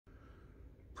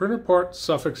Printer part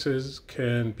suffixes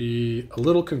can be a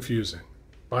little confusing.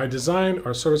 By design,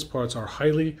 our service parts are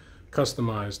highly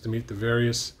customized to meet the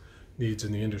various needs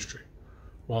in the industry.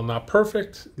 While not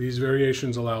perfect, these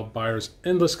variations allow buyers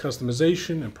endless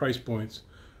customization and price points,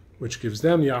 which gives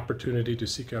them the opportunity to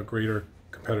seek out greater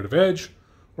competitive edge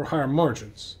or higher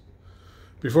margins.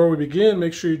 Before we begin,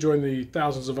 make sure you join the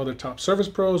thousands of other top service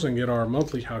pros and get our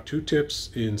monthly how-to tips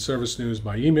in service news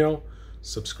by email.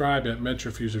 Subscribe at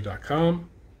Metrofuser.com.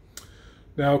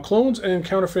 Now, clones and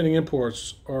counterfeiting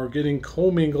imports are getting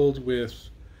commingled with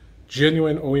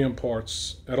genuine OEM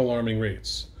parts at alarming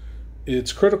rates.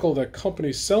 It's critical that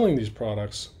companies selling these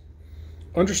products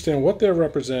understand what they're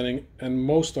representing, and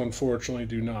most unfortunately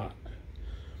do not.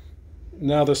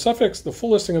 Now, the full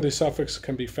listing of the suffix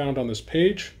can be found on this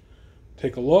page.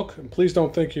 Take a look, and please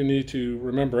don't think you need to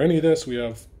remember any of this. We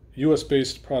have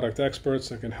US-based product experts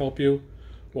that can help you,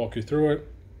 walk you through it.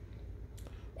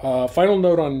 Final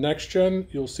note on NextGen,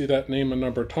 you'll see that name a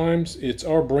number of times. It's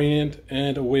our brand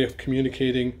and a way of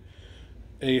communicating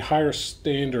a higher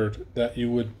standard that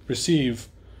you would receive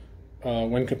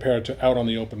when compared to out on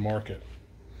the open market.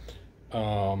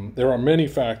 There are many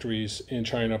factories in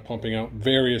China pumping out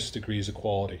various degrees of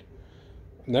quality.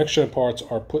 NextGen parts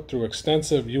are put through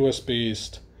extensive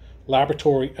US-based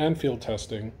laboratory and field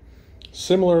testing,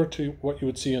 similar to what you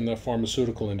would see in the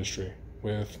pharmaceutical industry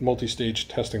with multi-stage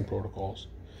testing protocols.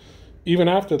 Even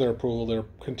after their approval, they're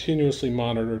continuously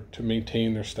monitored to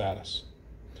maintain their status.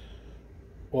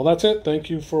 Well, that's it. Thank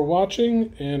you for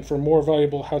watching, and for more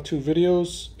valuable how-to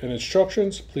videos and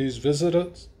instructions, please visit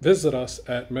us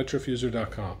at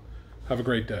Metrofuser.com. Have a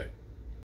great day.